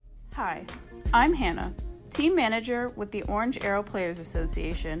Hi, I'm Hannah, Team Manager with the Orange Arrow Players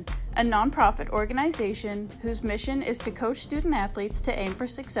Association, a nonprofit organization whose mission is to coach student athletes to aim for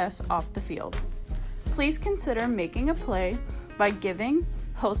success off the field. Please consider making a play by giving,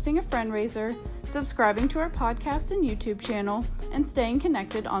 hosting a fundraiser, subscribing to our podcast and YouTube channel, and staying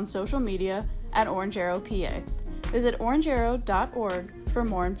connected on social media at Orange Arrow PA. Visit orangearrow.org for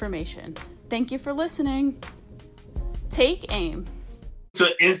more information. Thank you for listening. Take aim. To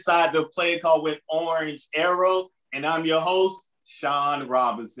Inside the Play Call with Orange Arrow, and I'm your host, Sean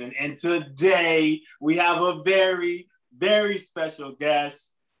Robinson. And today we have a very, very special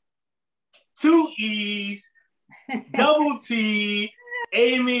guest, 2 E's, double T,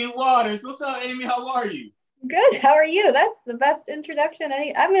 Amy Waters. What's up, Amy? How are you? Good. How are you? That's the best introduction.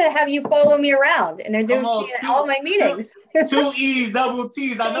 I'm going to have you follow me around and introduce me at all my meetings. 2 E's, double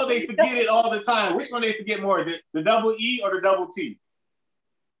T's. I know they forget it all the time. Which one they forget more, the double E or the double T?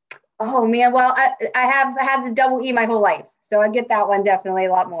 Oh man, well, I have had the double E my whole life, so I get that one definitely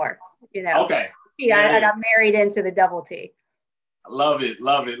a lot more. You know. Okay. T. I got married into the double T. Love it,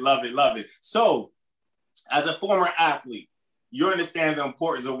 love it, love it, love it. So, as a former athlete, you understand the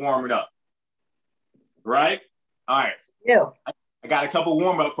importance of warming up, right? All right. Yeah. I got a couple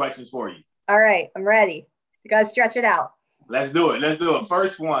warm-up questions for you. All right, I'm ready. You gotta stretch it out. Let's do it. Let's do it.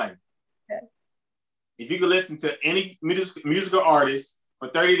 First one. Okay. If you could listen to any musical artist for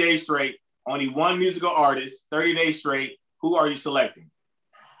 30 days straight, only one musical artist, 30 days straight, who are you selecting?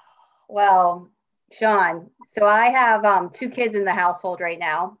 Well, Sean, so I have 2 kids in the household right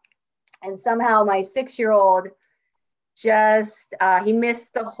now. And somehow my 6-year-old just, he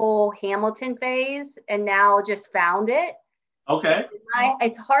missed the whole Hamilton phase and now just found it. Okay.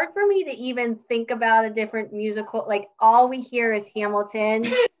 It's hard for me to even think about a different musical. Like all we hear is Hamilton.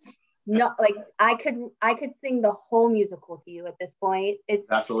 No, like I could sing the whole musical to you at this point.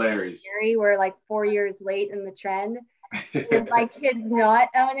 That's hilarious. Scary. We're like 4 years late in the trend. With my kids not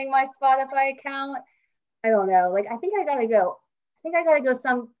owning my Spotify account, I don't know. Like I think I gotta go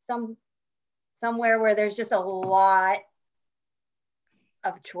somewhere where there's just a lot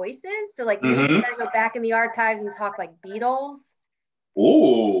of choices. So like maybe I gotta go back in the archives and talk like Beatles.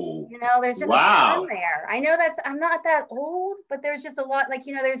 Ooh. You know, there's just a ton there. I know I'm not that old, but there's just a lot, like,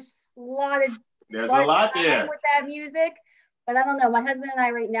 you know, there's a lot there with that music. But I don't know. My husband and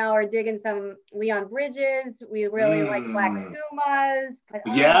I right now are digging some Leon Bridges. We really like Black Pumas.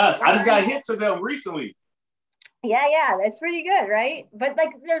 Yes, I just got hit to them recently. Yeah, that's pretty good, right? But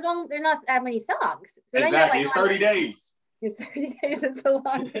like, there's not that many songs. So exactly, it's 30 days. It's 30 days. It's a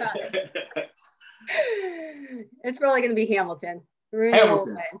long time. It's probably going to be Hamilton. Really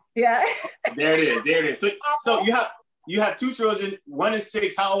Hamilton. Yeah. There it is. So you have 2 children. One is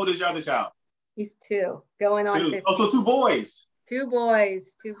 6. How old is your other child? He's 2, going on 15. Oh, so 2 boys. 2 boys.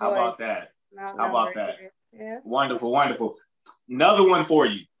 How about that? How about that? Yeah. Wonderful. Another one for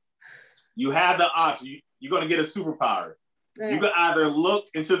you. You have the option. You're going to get a superpower. Yeah. You can either look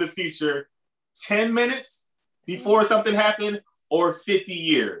into the future 10 minutes before something happened or 50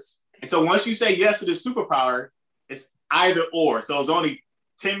 years. And so once you say yes to the superpower, it's either or. So it's only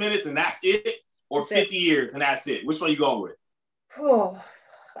 10 minutes and that's it, or 50 years and that's it. Which one are you going with? Oh,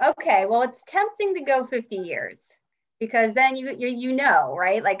 okay. Well, it's tempting to go 50 years because then you know,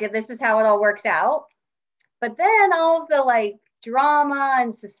 right? Like this is how it all works out. But then all of the like drama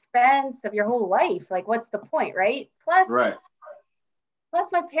and suspense of your whole life, like what's the point, right? Plus,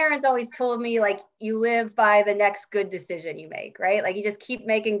 my parents always told me, like, you live by the next good decision you make, right? Like, you just keep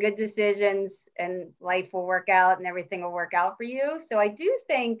making good decisions and life will work out and everything will work out for you. So I do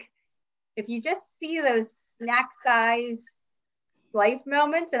think if you just see those snack size life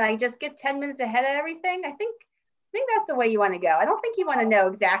moments and I just get 10 minutes ahead of everything, I think that's the way you want to go. I don't think you want to know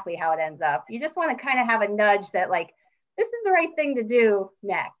exactly how it ends up. You just want to kind of have a nudge that, like, this is the right thing to do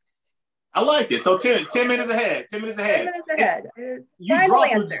next. I like it. So 10 minutes ahead. 10 minutes ahead. 10 minutes ahead.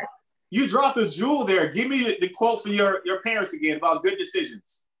 You dropped a jewel there. Give me the quote from your parents again about good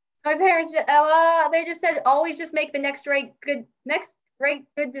decisions. My parents, they just said, always just make the next right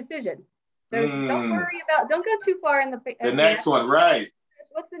good decision. So don't go too far in the next one, right?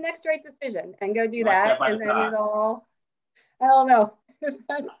 What's the next right decision? And go do that. And then it'll, I don't know.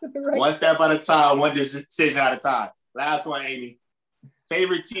 One step at a time, one decision at a time. Last one, Amy.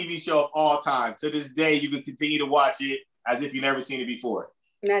 Favorite TV show of all time. To this day, you can continue to watch it as if you've never seen it before.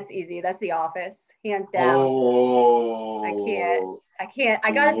 That's easy. That's The Office, hands down. Oh, I can't.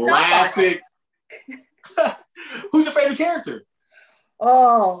 I gotta stop. Classic. Who's your favorite character?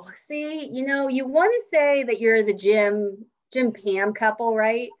 Oh, see, you know, you want to say that you're the Jim Pam couple,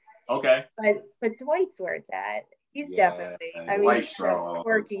 right? Okay. But Dwight's where it's at. He's Yeah, definitely. I mean, Dwight he's a Strong.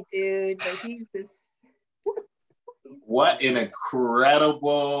 quirky dude, but he's just. What an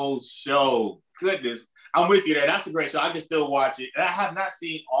incredible show. Goodness. I'm with you there. That's a great show. I can still watch it. And I have not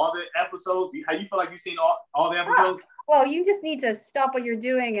seen all the episodes. How you feel like you've seen all the episodes? Well, you just need to stop what you're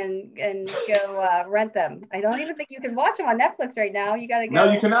doing and go rent them. I don't even think you can watch them on Netflix right now. You got to go.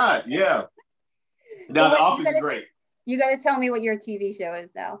 No, you cannot. Yeah. No, The Office is great. You got to tell me what your TV show is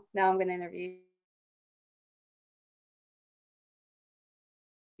now. Now I'm going to interview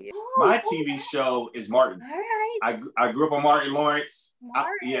you. My TV show is Martin. All right. I grew up on Martin Lawrence.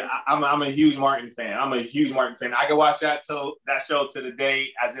 I'm a huge Martin fan. I can watch that show to the day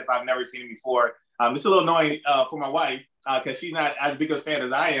as if I've never seen it before. It's a little annoying for my wife because she's not as big a fan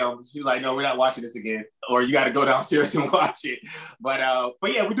as I am. She's like, no, we're not watching this again, or you got to go downstairs and watch it. But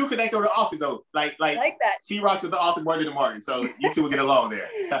yeah, we do connect over The Office though. Like that. She rocks with The Office more than Martin, so you two will get along there.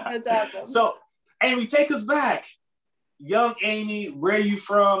 That's awesome. So, Amy, take us back. Young Amy, where are you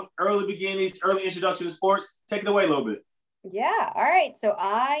from? Early beginnings, early introduction to sports. Take it away a little bit. Yeah. All right. So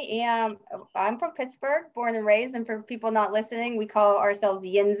I'm from Pittsburgh, born and raised. And for people not listening, we call ourselves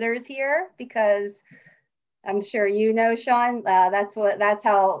Yinzers here because I'm sure you know, Sean, that's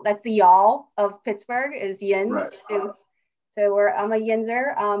the y'all of Pittsburgh is Yins. Right. So I'm a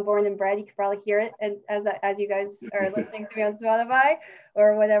Yinzer, born and bred. You can probably hear it as you guys are listening to me on Spotify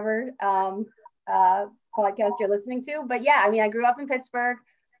or whatever podcast you're listening to. But yeah, I mean, I grew up in Pittsburgh,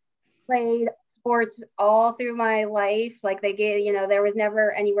 played sports all through my life. Like there was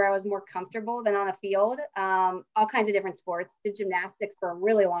never anywhere I was more comfortable than on a field. All kinds of different sports. Did gymnastics for a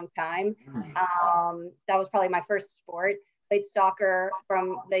really long time. That was probably my first sport. Played soccer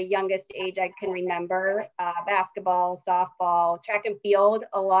from the youngest age I can remember. Basketball, softball, track and field.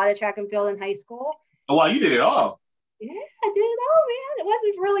 A lot of track and field in high school. Oh wow, you did it all. Yeah, I did it all, man. It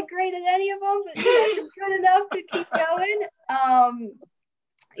wasn't really great at any of them, but it was good enough to keep going.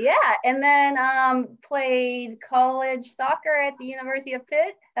 Yeah, and then played college soccer at the University of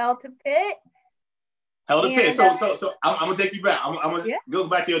Pitt, held to Pitt. So I'm gonna take you back. I'm gonna go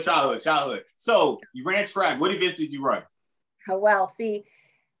back to your childhood. So you ran track. What events did you run? Oh, well, see,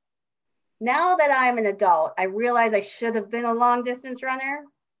 now that I'm an adult, I realize I should have been a long distance runner.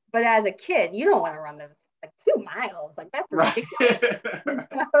 But as a kid, you don't want to run those like 2 miles. Like that's ridiculous.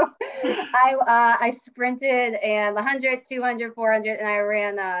 So, I sprinted and 100, 200, 400, and I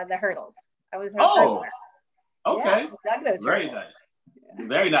ran the hurdles. I was okay. Yeah, dug those Very hurdles. nice. Yeah.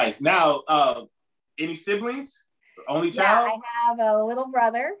 Very nice. Now, any siblings? Only child? Yeah, I have a little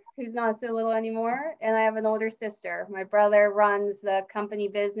brother who's not so little anymore, and I have an older sister. My brother runs the company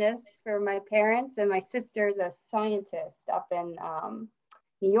business for my parents, and my sister's a scientist up in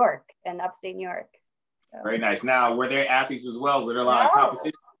New York and upstate New York. So. Very nice. Now, were there athletes as well? Were there a lot of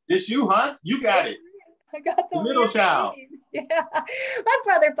competition? Just you, huh? You got it. I got the middle child. Yeah. My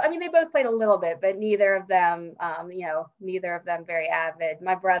brother, I mean, they both played a little bit, but neither of them very avid.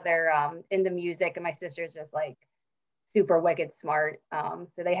 My brother into music, and my sister's just like super wicked smart.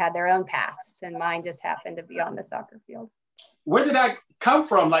 So they had their own paths, and mine just happened to be on the soccer field. Where did that come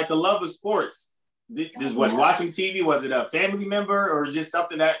from? Like the love of sports? Was watching TV? Was it a family member or just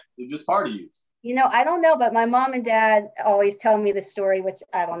something that was just part of you? You know, I don't know, but my mom and dad always tell me the story, which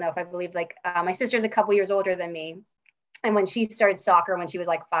I don't know if I believe. Like my sister's a couple years older than me. And when she started soccer, when she was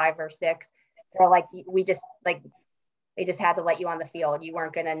like 5 or 6, they're like, they just had to let you on the field. You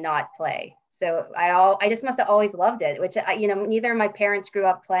weren't going to not play. So I just must have always loved it, which, neither of my parents grew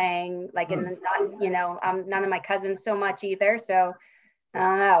up playing, like, none of my cousins so much either. So I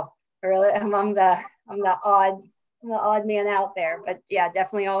don't know, really, I'm the odd man out there, but yeah,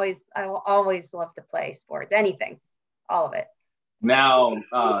 definitely I will always love to play sports, anything, all of it. Now,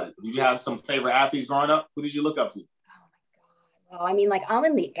 did you have some favorite athletes growing up? Who did you look up to? Well, I mean, like I'm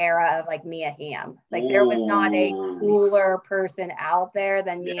in the era of like Mia Hamm. Like there was not a cooler person out there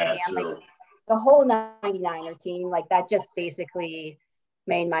than Mia Hamm. Like the whole 99er team, like that just basically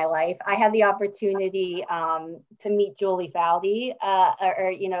made my life. I had the opportunity to meet Julie Foudy,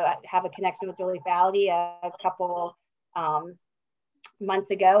 have a connection with Julie Foudy a couple months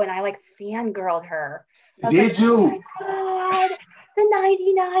ago, and I like fangirled her. Did you? Oh my God, the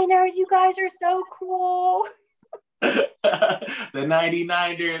 99ers, you guys are so cool. The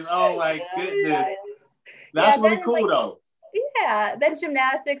 99ers, oh my goodness. That's really cool though. Yeah, then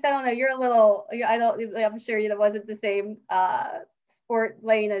gymnastics, I don't know, I'm sure you wasn't the same sport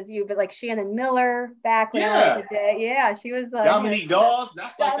lane as you, but like Shannon Miller back when I was a day. Yeah, she was like Dominique Dawes,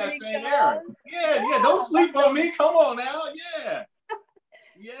 that's like that same era. Yeah, don't sleep on me. Come on now.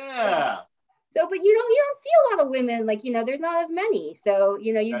 Yeah. So, but you don't see a lot of women, like, there's not as many. So,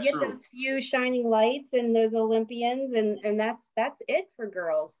 you That's get true. those few shining lights and those Olympians, and that's it for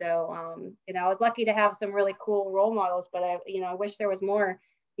girls. So, I was lucky to have some really cool role models, but I wish there was more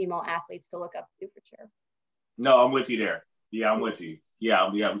female athletes to look up to for sure. No, I'm with you there. Yeah, I'm with you. Yeah.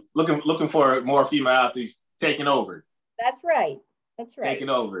 Looking for more female athletes taking over. That's right. That's right. Taking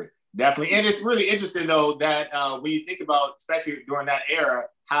over. Definitely. And it's really interesting though that when you think about, especially during that era,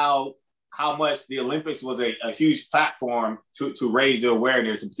 how much the Olympics was a huge platform to raise the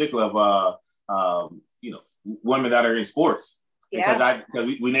awareness, in particular of women that are in sports. Because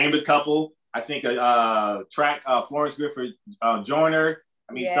we named a couple. I think track Florence Griffith Joyner.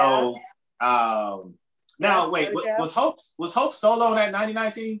 I mean, so now wait, was Hope solo in that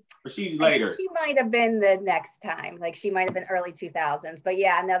 1919, or she's later? She might have been the next time. Like she might have been early 2000s. But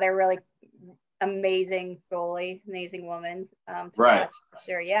yeah, another really amazing goalie, amazing woman to watch for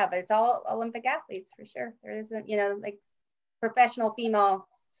sure. Yeah, but it's all Olympic athletes for sure. There isn't, like professional female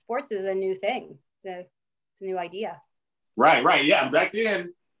sports is a new thing. It's a new idea. Right. Yeah, back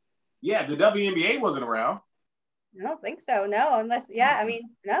then, yeah, the WNBA wasn't around. I don't think so. No, unless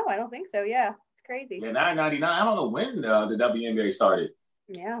no, I don't think so. Yeah, it's crazy. Yeah, 1999. I don't know when the WNBA started.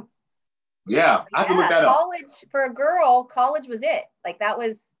 Yeah. Yeah, I can look that up. College for a girl, college was it. Like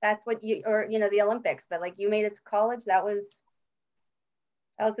that's what the Olympics, but like you made it to college, that was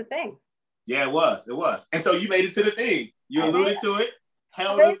the thing. Yeah, it was. And so you made it to the thing. You alluded to it.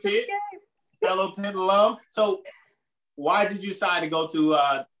 Held Pitt, fellow Pitt alum. So why did you decide to go to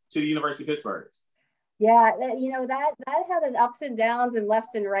the University of Pittsburgh? Yeah, that had an ups and downs and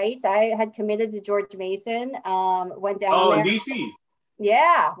lefts and rights. I had committed to George Mason. Went down there. In DC.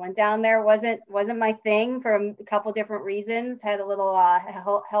 Yeah, went down there. Wasn't my thing for a couple different reasons. Had a little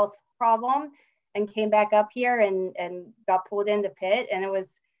health problem, and came back up here and got pulled into Pitt. And it was,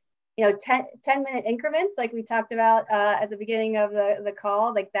 10-minute increments, like we talked about at the beginning of the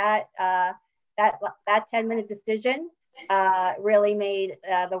call. Like that 10-minute decision really made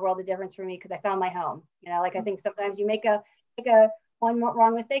the world of difference for me, because I found my home. Like I think sometimes you make a one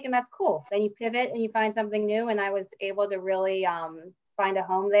wrong mistake and that's cool. Then you pivot and you find something new. And I was able to really find a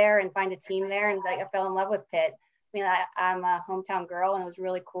home there and find a team there. And I fell in love with Pitt. I mean, I'm a hometown girl, and it was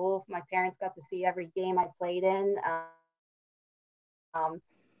really cool. My parents got to see every game I played in.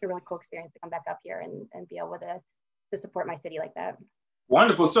 It's a really cool experience to come back up here and be able to support my city like that.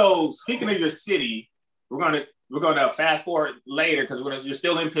 Wonderful. So speaking of your city, we're gonna fast forward later, because you're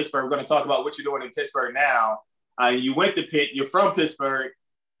still in Pittsburgh. We're gonna talk about what you're doing in Pittsburgh now. You went to Pitt. You're from Pittsburgh.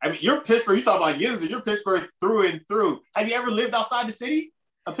 I mean, you're Pittsburgh. You talk about Yinzer. You're Pittsburgh through and through. Have you ever lived outside the city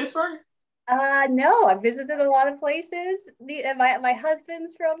of Pittsburgh? No, I've visited a lot of places. My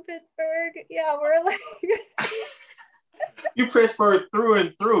husband's from Pittsburgh. Yeah, we're like you Pittsburgh through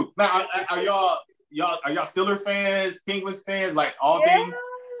and through. Now, are y'all Steelers fans, Penguins fans, like all things?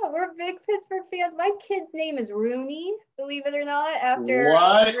 We're big Pittsburgh fans. My kid's name is Rooney, believe it or not. After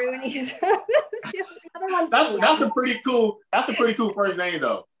what? Rooney. That's a pretty cool first name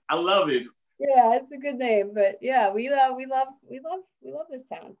though. I love it. Yeah, it's a good name, but yeah, we love this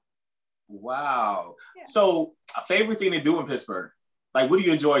town. Wow. Yeah. So, a favorite thing to do in Pittsburgh? Like, what do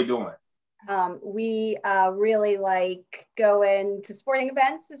you enjoy doing? We really like going to sporting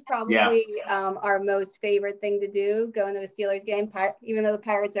events is probably our most favorite thing to do. Going to a Steelers game, even though the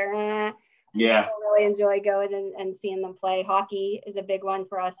Pirates are, yeah, I really enjoy going and seeing them play. Hockey is a big one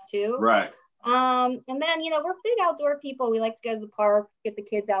for us too. Right. And then, we're big outdoor people. We like to go to the park, get the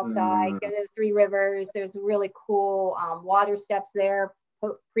kids outside, go to Three Rivers. There's really cool water steps there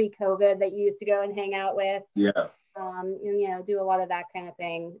pre-COVID that you used to go and hang out with. Yeah. And do a lot of that kind of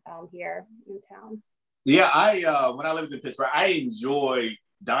thing here in town. Yeah, I when I lived in Pittsburgh, I enjoy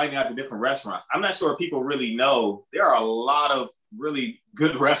dining at the different restaurants. I'm not sure if people really know there are a lot of really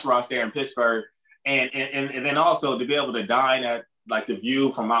good restaurants there in Pittsburgh, and then also to be able to dine at like the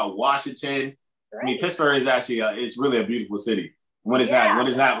view from Mount Washington. Right. I mean, Pittsburgh is actually it's really a beautiful city when it's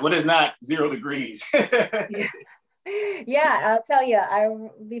not 0 degrees. Yeah, I'll tell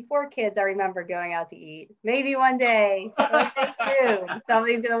you, before kids, I remember going out to eat. Maybe one day soon,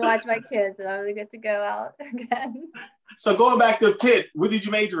 somebody's going to watch my kids and I'm going to get to go out again. So going back to Pitt, what did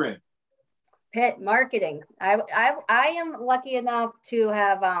you major in? Pitt, marketing. I am lucky enough to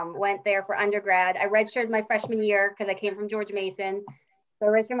have went there for undergrad. I redshirted my freshman year because I came from George Mason. So I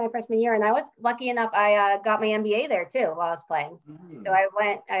redshirted my freshman year, and I was lucky enough, I got my MBA there too while I was playing. So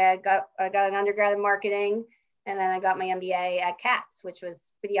I got an undergrad in marketing. And then I got my MBA at Cats, which was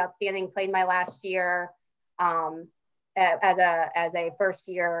pretty outstanding. Played my last year as a first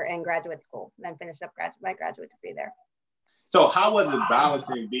year in graduate school, and then finished up my graduate degree there. So how was it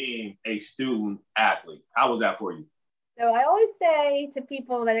balancing being a student athlete? How was that for you? So I always say to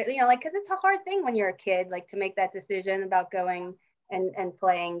people that, like, because it's a hard thing when you're a kid, like to make that decision about going and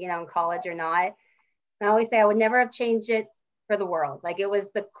playing, in college or not. And I always say I would never have changed it for the world. Like, it was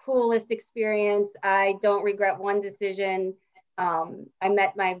the coolest experience. I don't regret one decision. I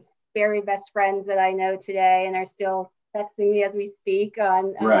met my very best friends that I know today and are still texting me as we speak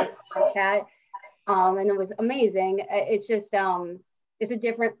on chat. And it was amazing. It's just, it's a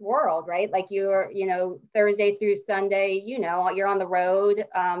different world, right? Like you're, Thursday through Sunday, you're on the road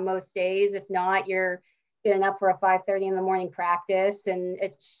most days. If not, you're getting up for a 5:30 in the morning practice, and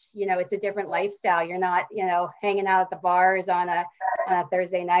it's, it's a different lifestyle. You're not, hanging out at the bars on a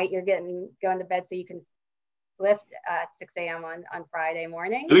Thursday night. You're going to bed so you can lift at 6 a.m. on Friday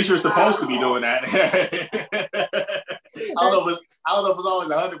morning. At least you're supposed to be doing that. I don't know if it's always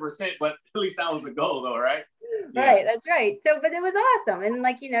 100%, but at least that was the goal, though, right? Yeah. Right, that's right. So, but it was awesome, and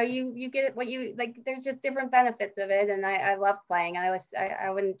like you get what you like. There's just different benefits of it, and I love playing. And I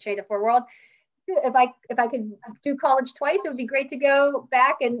wouldn't trade it for a world. If I could do college twice, it would be great to go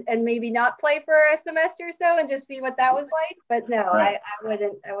back and maybe not play for a semester or so and just see what that was like. But no, right. I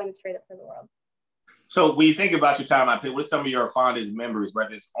wouldn't trade it for the world. So when you think about your time at Pitt, what's some of your fondest memories,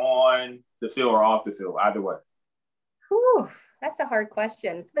 whether it's on the field or off the field, either way? Whew, that's a hard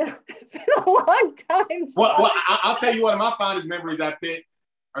question. It's been a long time. Well, I'll tell you one of my fondest memories at Pitt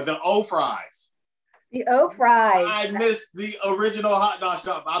are the O fries. The O fries. I missed the original hot dog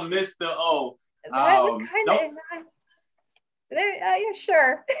shop. I missed the O. That was kind of. Yeah,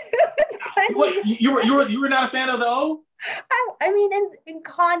 sure. What, you were not a fan of the O? I mean, in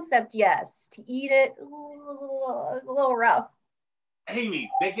concept, yes. To eat it, it was a little rough. Amy,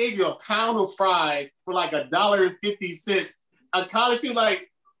 they gave you a pound of fries for like $1.50. A college student,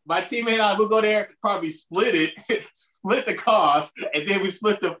 like my teammate and I will go there, probably split the cost, and then we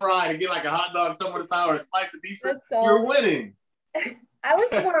split the fry and get like a hot dog somewhere else or a slice of pizza. You're winning. I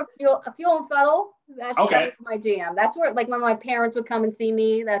was more of fuel and fuddle. That was my jam. That's where, like, when my parents would come and see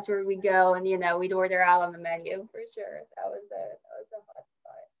me, that's where we'd go, and we'd order out on the menu for sure. That was a fun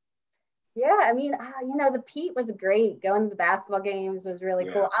spot. Yeah, I mean, the Pete was great. Going to the basketball games was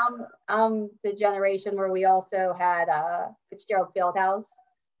really cool. I'm the generation where we also had Fitzgerald Fieldhouse.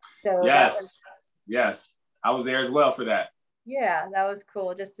 So yes, I was there as well for that. Yeah, that was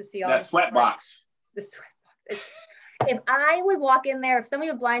cool just to see all that sweat box. The sweat box. If I would walk in there, if somebody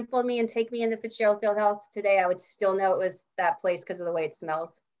would blindfold me and take me into Fitzgerald Fieldhouse today, I would still know it was that place because of the way it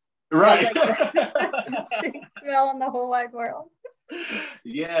smells. Right. Like the distinct smell in the whole wide world.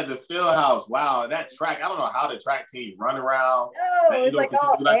 Yeah, the Fieldhouse. Wow, that track. I don't know how the track team run around. Oh, it's like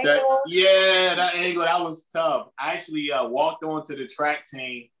all angle. That. Yeah, that angle, that was tough. I actually walked onto the track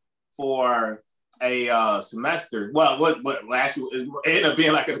team for a semester. Well, actually, it ended up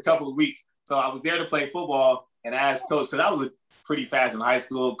being like in a couple of weeks. So I was there to play football. And I asked coach, because I was pretty fast in high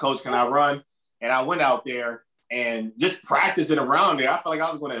school, coach, can I run? And I went out there and just practicing around there. I felt like I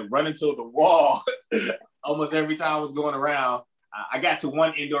was going to run into the wall almost every time I was going around. I got to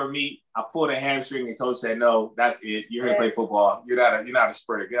one indoor meet. I pulled a hamstring, and coach said, "No, that's it. You're here to play football. You're not a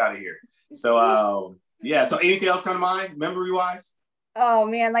sprinter. Get out of here." So So anything else come to mind, memory wise? Oh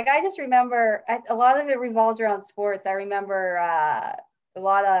man, like I just remember a lot of it revolves around sports. I remember a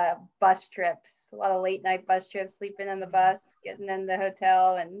lot of bus trips, a lot of late night bus trips, sleeping in the bus, getting in the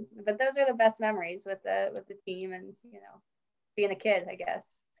hotel, but those are the best memories with the team and being a kid, I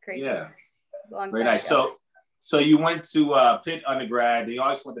guess. It's crazy. Yeah. Very nice. So you went to Pitt undergrad, then you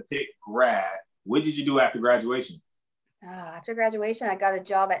always went to Pitt grad. What did you do after graduation? After graduation, I got a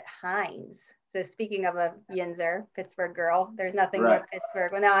job at Heinz. So speaking of a Yinzer, Pittsburgh girl, there's nothing more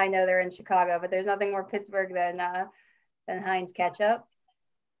Pittsburgh. Well, now I know they're in Chicago, but there's nothing more Pittsburgh than Heinz ketchup.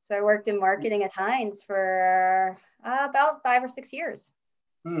 So I worked in marketing at Heinz for about 5 or 6 years.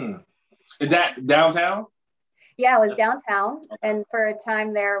 Is that downtown? Yeah, it was downtown. And for a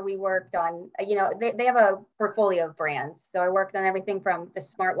time there, we worked on, they have a portfolio of brands. So I worked on everything from the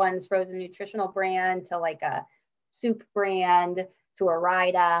Smart Ones frozen nutritional brand to like a soup brand to a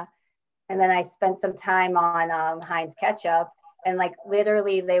Rida. And then I spent some time on Heinz ketchup. And like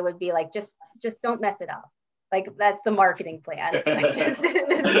literally they would be like, just don't mess it up. Like that's the marketing plan. Like, this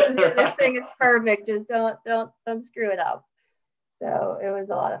thing is perfect. Just don't screw it up. So it was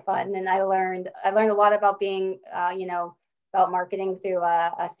a lot of fun, and I learned a lot about being, about marketing through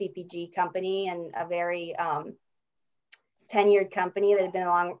a CPG company and a very tenured company that had been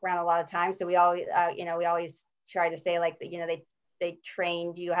around a lot of time. So we always try to say like, they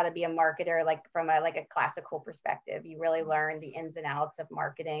trained you how to be a marketer, like from a classical perspective. You really learn the ins and outs of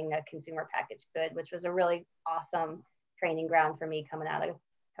marketing a consumer packaged good, which was a really awesome training ground for me coming out of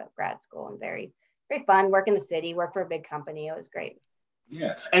grad school, and very, very fun. Work in the city, work for a big company. It was great.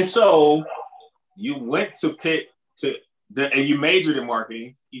 Yeah. And so you went to Pitt and you majored in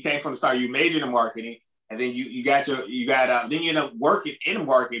marketing. You came from the start, you majored in marketing, and then you then you end up working in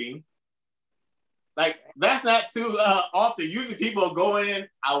marketing. Like, that's not too often. Usually people go in,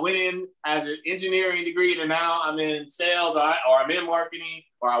 I went in as an engineering degree, and now I'm in sales, or I'm in marketing,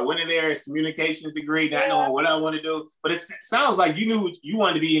 or I went in there as communications degree, not knowing what I want to do. But it sounds like you knew you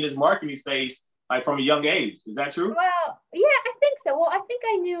wanted to be in this marketing space, like, from a young age. Is that true? Well, yeah, I think so. Well, I think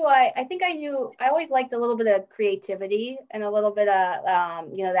I knew I always liked a little bit of creativity and a little bit of,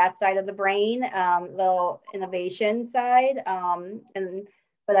 that side of the brain, little innovation side.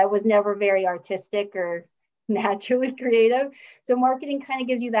 But I was never very artistic or naturally creative. So marketing kind of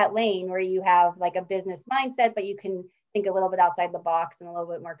gives you that lane where you have like a business mindset, but you can think a little bit outside the box and a little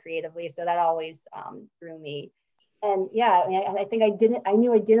bit more creatively. So that always drew me. And yeah, I think I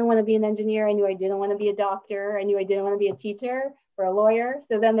knew I didn't want to be an engineer. I knew I didn't want to be a doctor. I knew I didn't want to be a teacher or a lawyer.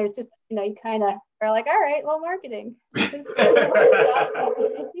 So then there's just, you kind of are like, all right, well, marketing.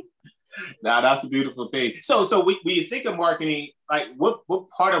 Now, that's a beautiful thing. So when you think of marketing, like, what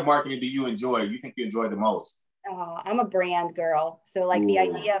part of marketing do you enjoy? You think you enjoy the most? Oh, I'm a brand girl. So like the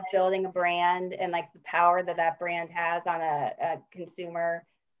idea of building a brand and like the power that brand has on a consumer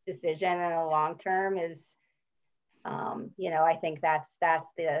decision in the long term is, I think that's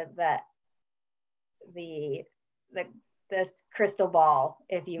this crystal ball,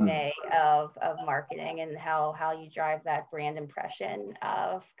 if you may, of marketing and how you drive that brand impression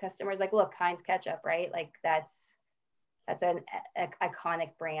of customers. Like, look, Heinz ketchup, right? Like that's an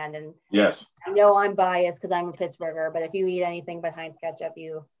iconic brand. And yes, I know I'm biased because I'm a Pittsburgher, but if you eat anything but Heinz ketchup,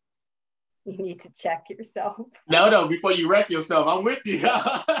 you need to check yourself. No, before you wreck yourself, I'm with you.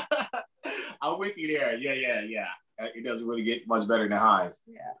 I'm with you there. Yeah. It doesn't really get much better than Heinz.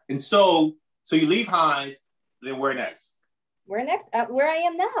 Yeah. And so you leave Heinz, then where next? Where I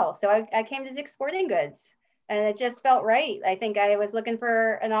am now. So I came to Dick's Sporting Goods, and it just felt right. I think I was looking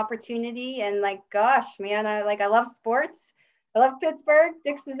for an opportunity, and like, gosh, man, I love sports. I love Pittsburgh.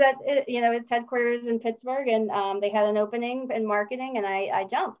 Dick's is at, its headquarters in Pittsburgh, and they had an opening in marketing, and I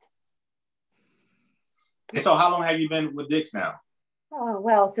jumped. So how long have you been with Dick's now? Oh,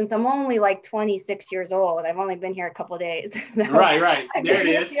 well, since I'm only like 26 years old, I've only been here a couple of days. Right. There it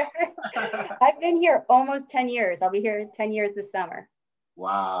is. I've been here almost 10 years. I'll be here 10 years this summer.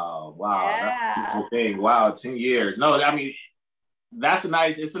 Wow. Yeah. That's a beautiful thing. Wow, 10 years. No, I mean, it's a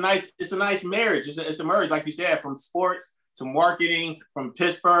nice marriage. It's a marriage, like you said, from sports to marketing, from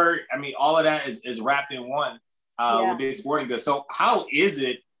Pittsburgh. I mean, all of that is wrapped in one with Dick's Sporting Goods. So how is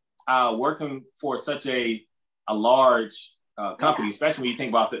it working for such a large company, especially when you think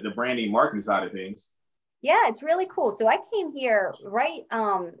about the branding marketing side of things? Yeah, it's really cool. So I came here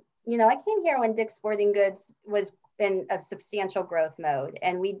I came here when Dick's Sporting Goods was in a substantial growth mode,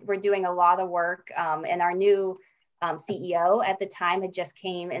 and we were doing a lot of work. And our new CEO at the time had just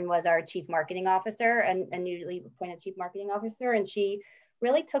came and was our chief marketing officer, and a newly appointed chief marketing officer. And she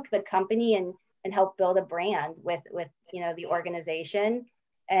really took the company and helped build a brand with the organization.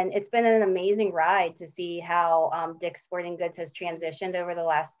 And it's been an amazing ride to see how Dick's Sporting Goods has transitioned over the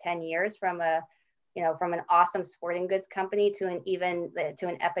last 10 years from an awesome sporting goods company to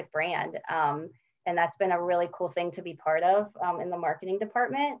an epic brand. And that's been a really cool thing to be part of in the marketing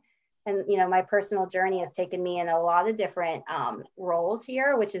department. And, my personal journey has taken me in a lot of different roles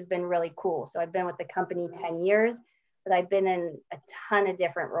here, which has been really cool. So I've been with the company 10 years, but I've been in a ton of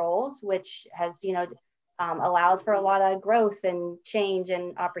different roles, which has, allowed for a lot of growth and change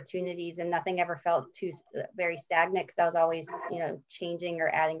and opportunities, and nothing ever felt too very stagnant because I was always, changing or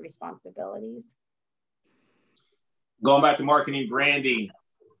adding responsibilities. Going back to marketing, branding,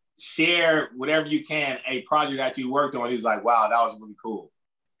 share whatever you can, a project that you worked on. He's like, wow, that was really cool.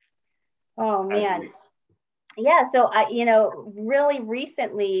 Oh man. Yeah. So really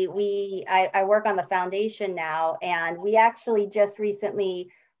recently I work on the foundation now, and we actually just recently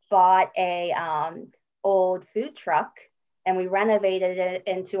bought a old food truck, and we renovated it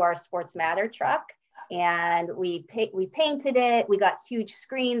into our Sports Matter truck, and we painted it. We got huge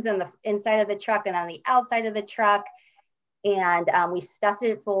screens on the inside of the truck and on the outside of the truck, and we stuffed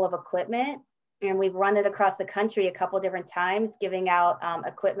it full of equipment, and we've run it across the country a couple different times, giving out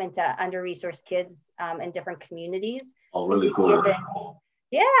equipment to under-resourced kids in different communities. Oh, really cool.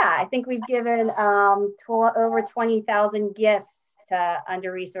 I think we've given over 20,000 gifts to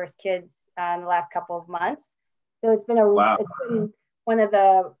under-resourced kids in the last couple of months. So it's been it's been one of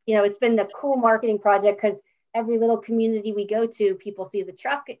the, it's been a cool marketing project because every little community we go to, people see the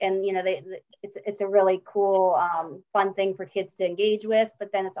truck, and it's a really cool, fun thing for kids to engage with.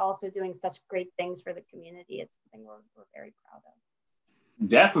 But then it's also doing such great things for the community. It's something we're very proud of.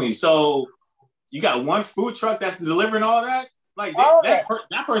 Definitely. So you got one food truck that's delivering all that? Like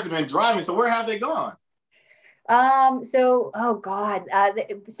that person been driving. So where have they gone? Oh God,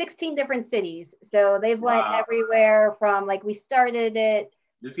 16 different cities. So they've went everywhere from, like, we started it.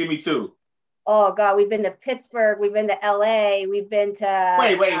 Just give me two. Oh God, we've been to Pittsburgh, we've been to LA, we've been to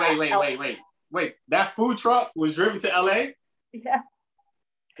Wait. That food truck was driven to LA? Yeah.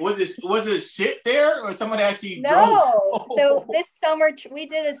 Was it shipped there, or someone actually drove? No. So this summer we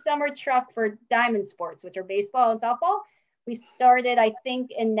did a summer truck for Diamond Sports, which are baseball and softball. We started, I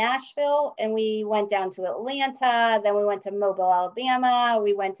think, in Nashville, and we went down to Atlanta. Then we went to Mobile, Alabama.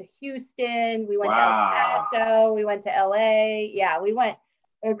 We went to Houston. We went to El Paso. We went to LA. Yeah, we went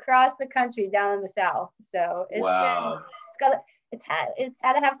across the country down in the South. So it's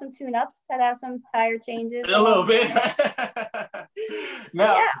had to have some tune-ups, had to have some tire changes. A little bit.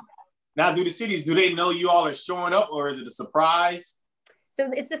 Now, do the cities, do they know you all are showing up, or is it a surprise? So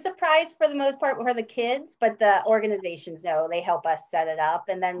it's a surprise for the most part for the kids, but the organizations know. They help us set it up,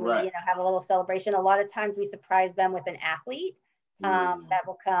 and then we have a little celebration. A lot of times we surprise them with an athlete that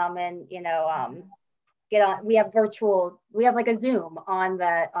will come and get on. We have like a Zoom on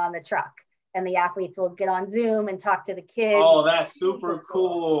the truck, and the athletes will get on Zoom and talk to the kids. Oh, that's super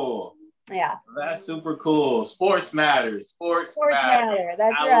cool. Yeah, that's super cool. Sports matters. Sports matter.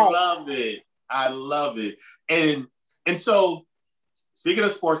 That's right. I love it. And so, speaking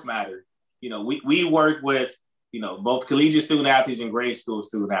of sports matter, we work with, both collegiate student athletes and grade school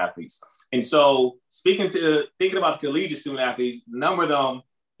student athletes. And so thinking about the collegiate student athletes, a number of them,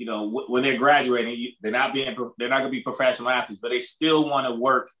 when they're graduating, they're not going to be professional athletes, but they still want to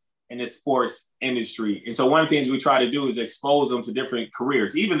work in the sports industry. And so one of the things we try to do is expose them to different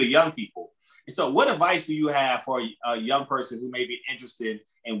careers, even the young people. And so what advice do you have for a young person who may be interested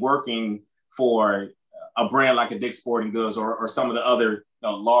in working for a brand like a Dick's Sporting Goods or some of the other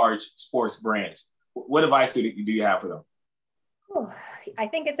large sports brands? What advice do you have for them? I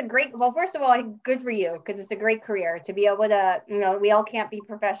think it's first of all, good for you, because it's a great career to be able to, we all can't be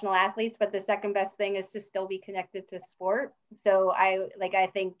professional athletes, but the second best thing is to still be connected to sport. So I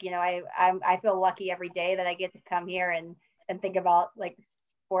think, I feel lucky every day that I get to come here and think about like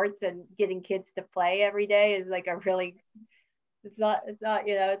sports, and getting kids to play every day is like a really, it's not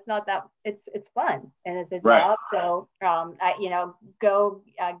that it's fun, and it's a job. So, go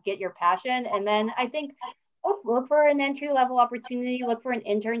get your passion. And then I think, look for an entry-level opportunity, look for an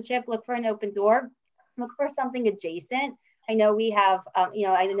internship, look for an open door, look for something adjacent. I know we have,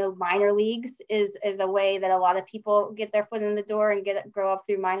 I know minor leagues is a way that a lot of people get their foot in the door and grow up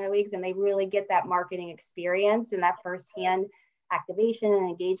through minor leagues, and they really get that marketing experience and that firsthand activation and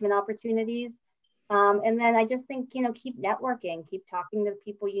engagement opportunities. And then I just think, keep networking, keep talking to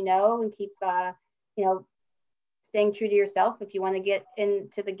people, and keep, staying true to yourself. If you want to get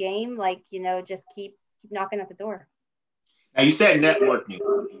into the game, just keep knocking at the door. Now, you said networking.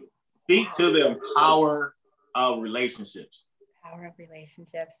 Speak to the power of relationships. Power of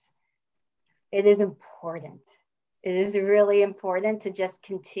relationships. It is important. It is really important to just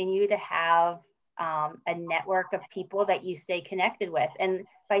continue to have a network of people that you stay connected with. And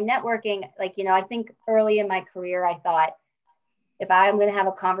by networking, I think early in my career, I thought, if I'm going to have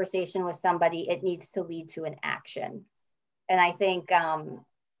a conversation with somebody, it needs to lead to an action. And I think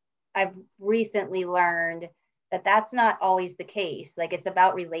I've recently learned that that's not always the case. It's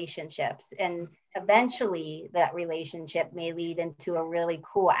about relationships, and eventually that relationship may lead into a really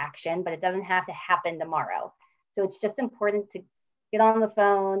cool action, but it doesn't have to happen tomorrow. So it's just important to get on the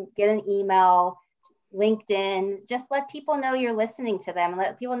phone, get an email, LinkedIn, just let people know you're listening to them, and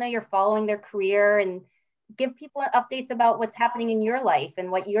let people know you're following their career, and give people updates about what's happening in your life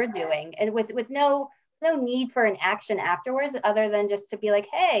and what you're doing. And with no need for an action afterwards, other than just to be like,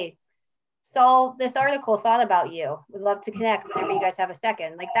 hey, saw this article, thought about you, would love to connect whenever you guys have a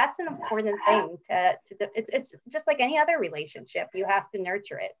second. That's an important thing it's just like any other relationship. You have to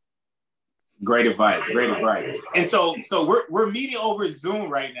nurture it. Great advice. And so we're meeting over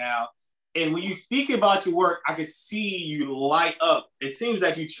Zoom right now. And when you speak about your work, I can see you light up. It seems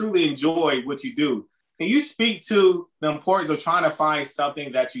that you truly enjoy what you do. Can you speak to the importance of trying to find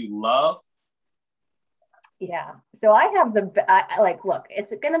something that you love? Yeah. So I have look,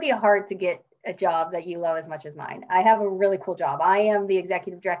 it's going to be hard to get a job that you love as much as mine. I have a really cool job. I am the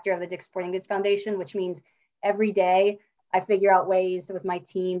executive director of the Dick's Sporting Goods Foundation, which means every day I figure out ways with my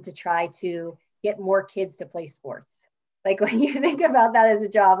team to try to get more kids to play sports. When you think about that as a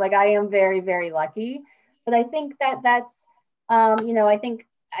job, I am very, very lucky. But I think that's, I think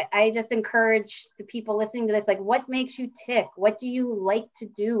I just encourage the people listening to this, like, what makes you tick? What do you like to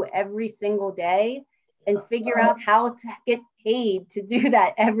do every single day? And figure out how to get paid to do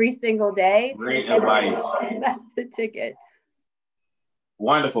that every single day. Great advice. That's the ticket.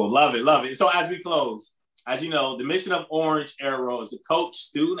 Wonderful. Love it. Love it. So as we close, as you know, the mission of Orange Arrow is to coach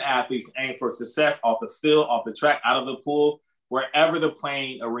student athletes aim for success off the field, off the track, out of the pool, wherever the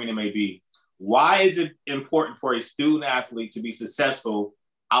playing arena may be. Why is it important for a student athlete to be successful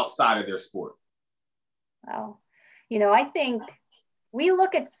outside of their sport? Well, I think we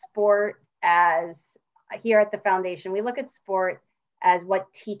look at sport as, here at the foundation, we look at sport as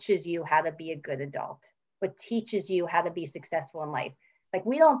what teaches you how to be a good adult, what teaches you how to be successful in life. Like,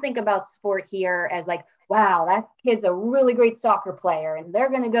 we don't think about sport here as like, wow, that kid's a really great soccer player and they're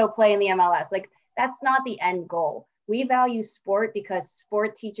going to go play in the MLS. Like, that's not the end goal. We value sport because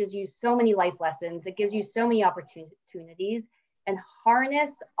sport teaches you so many life lessons. It gives you so many opportunities, and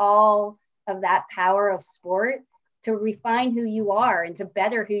harness all of that power of sport to refine who you are and to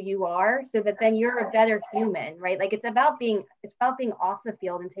better who you are, so that then you're a better human, right? Like, it's about being off the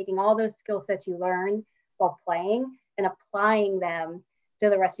field and taking all those skill sets you learn while playing and applying them to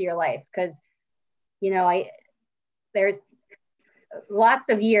the rest of your life. Because, there's lots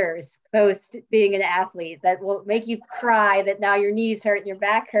of years post being an athlete that will make you cry that now your knees hurt and your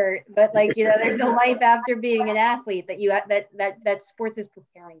back hurt. But there's a life after being an athlete that sports is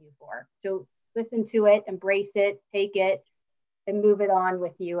preparing you for. So listen to it, embrace it, take it, and move it on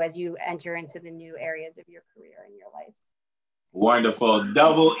with you as you enter into the new areas of your career and your life. Wonderful.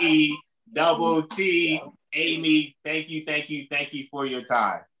 Double E, double T. Amy, thank you for your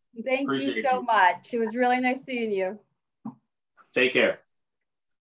time. Thank you so much. It was really nice seeing you. Take care.